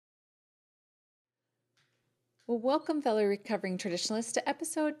Well, welcome, fellow recovering traditionalists, to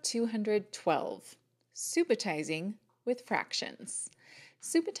episode 212, Subitizing with Fractions.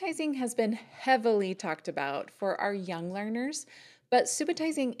 Subitizing has been heavily talked about for our young learners, but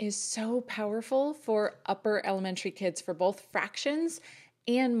subitizing is so powerful for upper elementary kids for both fractions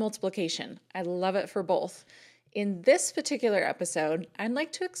and multiplication. I love it for both. In this particular episode, I'd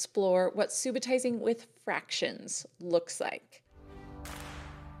like to explore what subitizing with fractions looks like.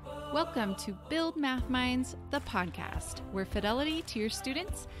 Welcome to Build Math Minds, the podcast, where fidelity to your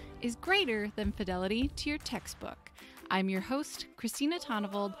students is greater than fidelity to your textbook. I'm your host, Christina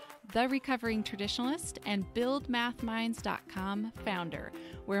Tonnevold, the recovering traditionalist and BuildMathMinds.com founder,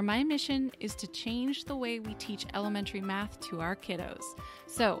 where my mission is to change the way we teach elementary math to our kiddos.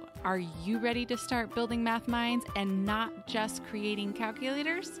 So, are you ready to start building math minds and not just creating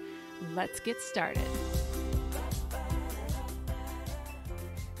calculators? Let's get started.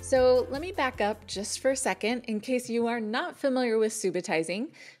 So let me back up just for a second in case you are not familiar with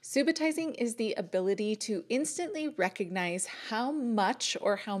subitizing. Subitizing is the ability to instantly recognize how much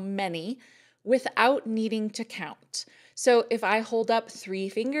or how many without needing to count. So if I hold up 3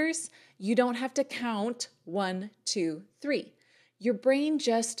 fingers, you don't have to count 1, 2, 3. Your brain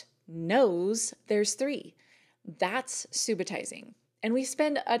just knows there's 3. That's subitizing. And we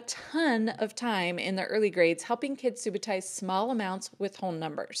spend a ton of time in the early grades helping kids subitize small amounts with whole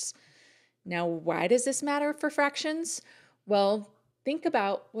numbers. Now, why does this matter for fractions? Well, think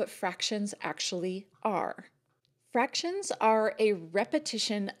about what fractions actually are. Fractions are a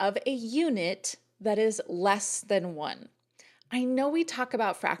repetition of a unit that is less than 1. I know we talk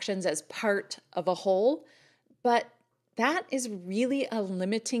about fractions as part of a whole, but that is really a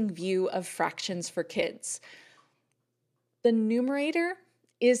limiting view of fractions for kids. The numerator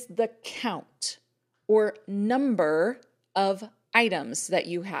is the count or number of items that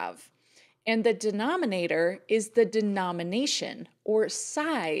you have. And the denominator is the denomination or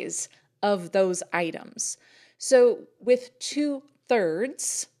size of those items. So with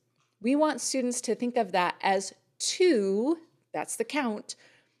 2/3, we want students to think of that as 2, that's the count,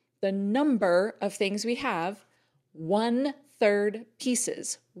 the number of things we have, 1/3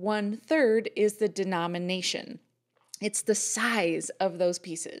 pieces. 1/3 is the denomination. It's the size of those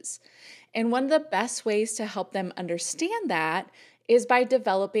pieces. And one of the best ways to help them understand that is by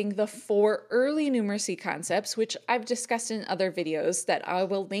developing the 4 early numeracy concepts, which I've discussed in other videos that I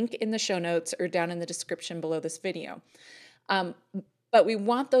will link in the show notes or down in the description below this video. But we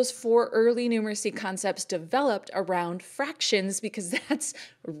want those 4 early numeracy concepts developed around fractions because that's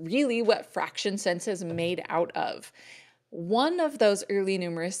really what fraction sense is made out of. One of those early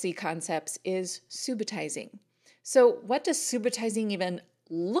numeracy concepts is subitizing. So what does subitizing even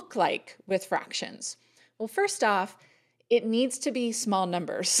look like with fractions? Well, first off, it needs to be small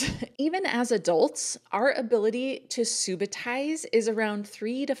numbers. Even as adults, our ability to subitize is around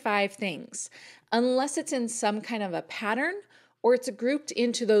 3 to 5 things, unless it's in some kind of a pattern or it's grouped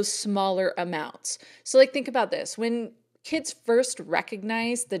into those smaller amounts. So think about this. When kids first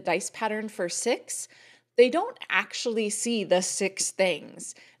recognize the dice pattern for 6, they don't actually see the 6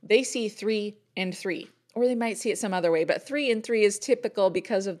 things. They see 3 and 3. Or they might see it some other way, but 3 and 3 is typical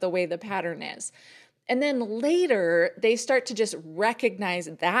because of the way the pattern is. And then later, they start to just recognize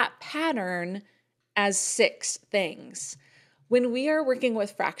that pattern as 6 things. When we are working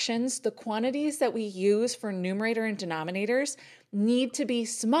with fractions, the quantities that we use for numerator and denominators need to be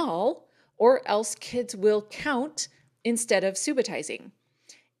small, or else kids will count instead of subitizing.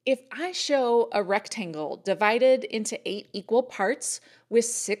 If I show a rectangle divided into 8 equal parts with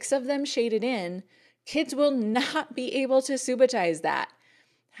 6 of them shaded in, kids will not be able to subitize that.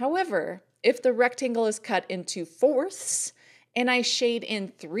 However, if the rectangle is cut into 4ths and I shade in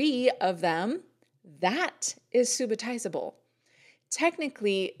 3 of them, that is subitizable.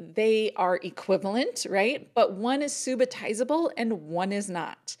 Technically, they are equivalent, right? But one is subitizable and one is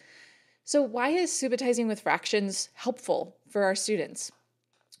not. So why is subitizing with fractions helpful for our students?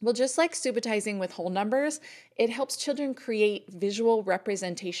 Well, just like subitizing with whole numbers, it helps children create visual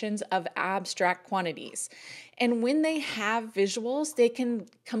representations of abstract quantities. And when they have visuals, they can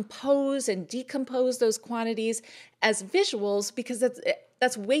compose and decompose those quantities as visuals because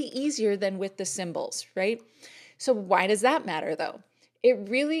that's way easier than with the symbols, right? So why does that matter though? It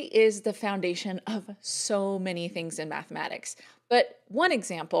really is the foundation of so many things in mathematics. But one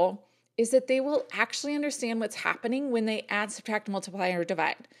example is that they will actually understand what's happening when they add, subtract, multiply, or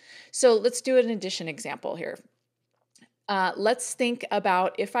divide. So let's do an addition example here. Let's think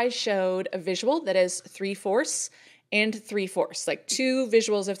about if I showed a visual that is 3/4 and 3/4, like 2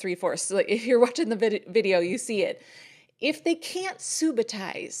 visuals of 3/4. So if you're watching the video, you see it. If they can't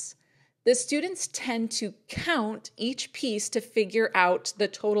subitize, The students tend to count each piece to figure out the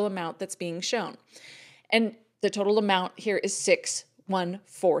total amount that's being shown. And the total amount here is 6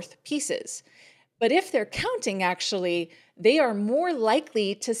 1/4 pieces. But if they're counting, actually, they are more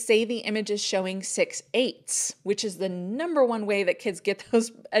likely to say the image is showing 6/8, which is the number one way that kids get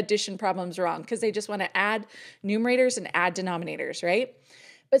those addition problems wrong, because they just want to add numerators and add denominators, right?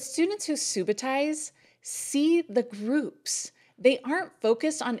 But students who subitize see the groups. They aren't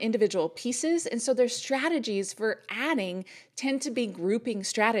focused on individual pieces, and so their strategies for adding tend to be grouping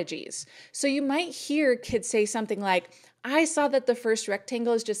strategies. So you might hear kids say something like, I saw that the first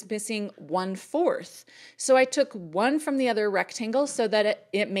rectangle is just missing 1/4. So I took one from the other rectangle so that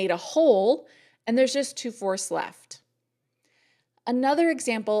it made a whole, and there's just 2/4 left. Another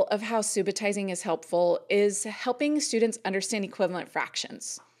example of how subitizing is helpful is helping students understand equivalent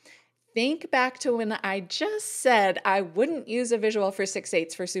fractions. Think back to when I just said I wouldn't use a visual for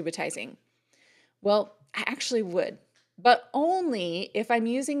 6/8 for subitizing. Well, I actually would, but only if I'm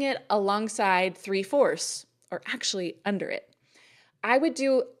using it alongside 3/4, or actually under it. I would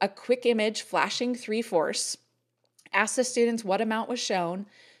do a quick image flashing 3/4, ask the students what amount was shown,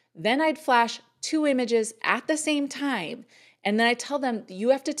 then I'd flash 2 images at the same time, and then I tell them, you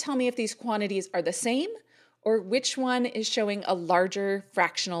have to tell me if these quantities are the same or which one is showing a larger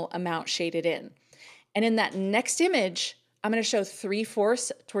fractional amount shaded in. And in that next image, I'm going to show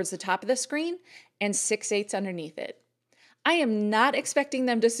 3/4 towards the top of the screen and 6/8 underneath it. I am not expecting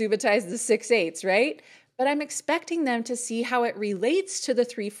them to subitize the 6/8, right? But I'm expecting them to see how it relates to the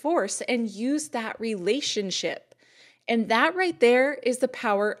 3/4 and use that relationship. And that right there is the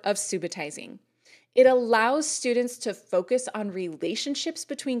power of subitizing. It allows students to focus on relationships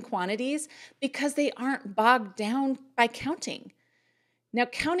between quantities because they aren't bogged down by counting. Now,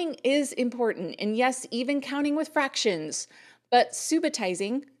 counting is important, and yes, even counting with fractions, but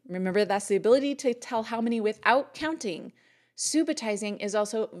subitizing, remember that's the ability to tell how many without counting. Subitizing is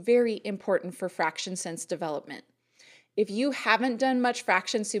also very important for fraction sense development. If you haven't done much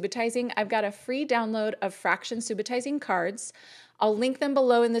fraction subitizing, I've got a free download of Fraction Subitizing Cards. I'll link them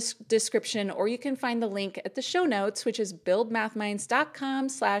below in the description, or you can find the link at the show notes, which is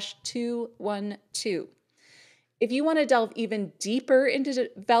buildmathminds.com/212. If you want to delve even deeper into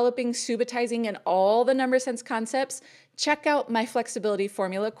developing subitizing and all the number sense concepts, check out my flexibility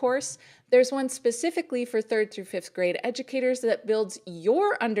formula course. There's one specifically for 3rd through 5th grade educators that builds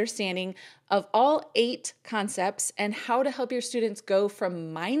your understanding of all 8 concepts and how to help your students go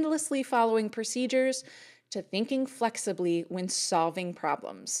from mindlessly following procedures to thinking flexibly when solving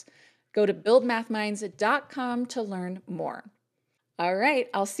problems. Go to buildmathminds.com to learn more. All right,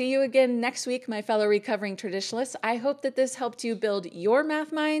 I'll see you again next week, my fellow recovering traditionalists. I hope that this helped you build your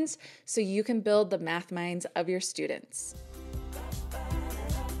math minds so you can build the math minds of your students.